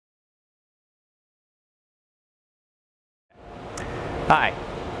Hi,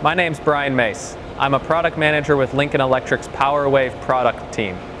 my name's Brian Mace. I'm a product manager with Lincoln Electric's PowerWave product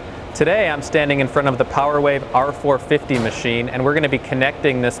team. Today I'm standing in front of the PowerWave R450 machine, and we're going to be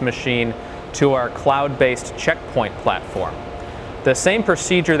connecting this machine to our cloud-based checkpoint platform. The same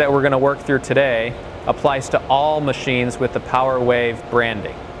procedure that we're going to work through today applies to all machines with the PowerWave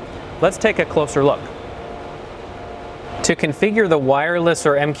branding. Let's take a closer look. To configure the wireless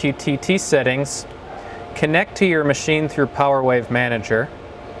or MQTT settings, connect to your machine through PowerWave Manager.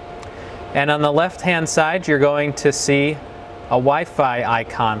 And on the left-hand side, you're going to see a Wi-Fi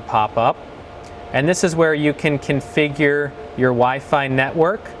icon pop up. And this is where you can configure your Wi-Fi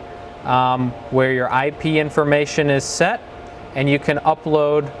network, where your IP information is set, and you can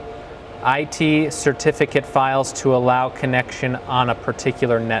upload IT certificate files to allow connection on a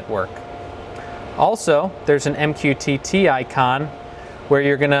particular network. Also, there's an MQTT icon where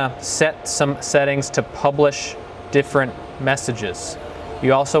you're going to set some settings to publish different messages.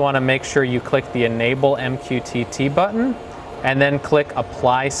 You also want to make sure you click the Enable MQTT button and then click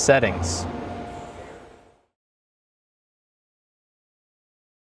Apply Settings.